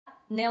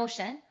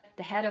Shen,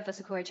 the head of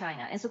Sequola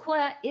China. And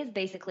Sequola is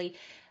basically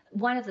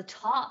one of the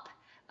top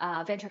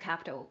venture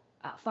capital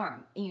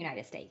firm in the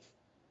United States.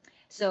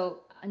 So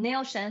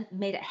Shen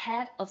made a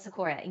head of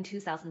Sequoia in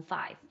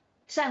 2005.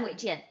 Shan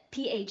Weijian,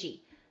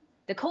 PAG,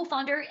 the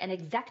co-founder and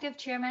executive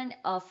chairman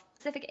of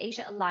Pacific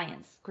Asia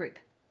Alliance Group,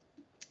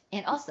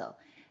 and also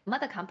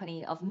mother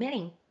company of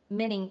many,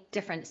 many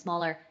different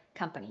smaller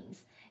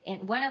companies.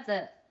 And one of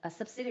the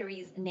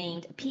subsidiaries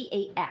named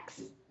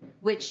PAX,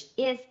 which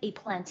is a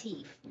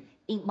plaintiff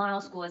in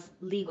Miles Guo's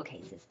legal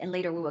cases. And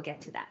later we will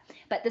get to that.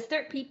 But the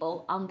third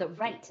people on the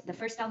right, the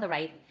first on the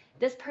right,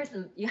 this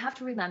person, you have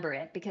to remember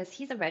it because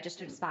he's a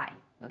registered spy,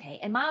 okay?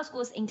 And Miles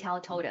Guo's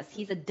intel told us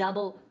he's a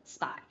double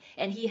spy,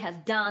 and he has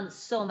done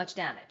so much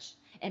damage,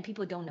 and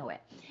people don't know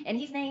it. And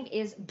his name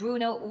is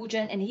Bruno Wu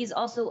Zheng, and he's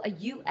also a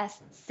U.S.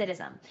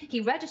 citizen.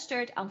 He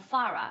registered on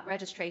FARA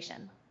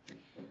registration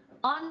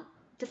on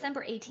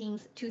December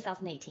 18th,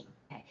 2018.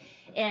 Okay?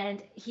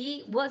 And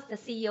he was the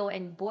CEO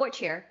and board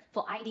chair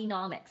for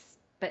Ideanomics,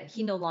 but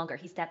he no longer,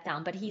 he stepped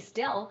down, but he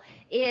still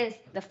is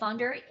the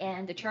founder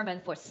and the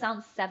chairman for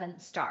Sun 7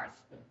 Stars.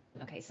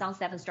 Okay, Sun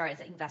 7 Stars is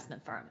an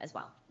investment firm as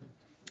well.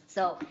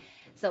 So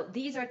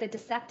these are the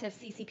deceptive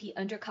CCP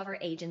undercover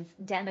agents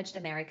damaged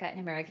America and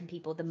American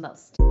people the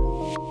most.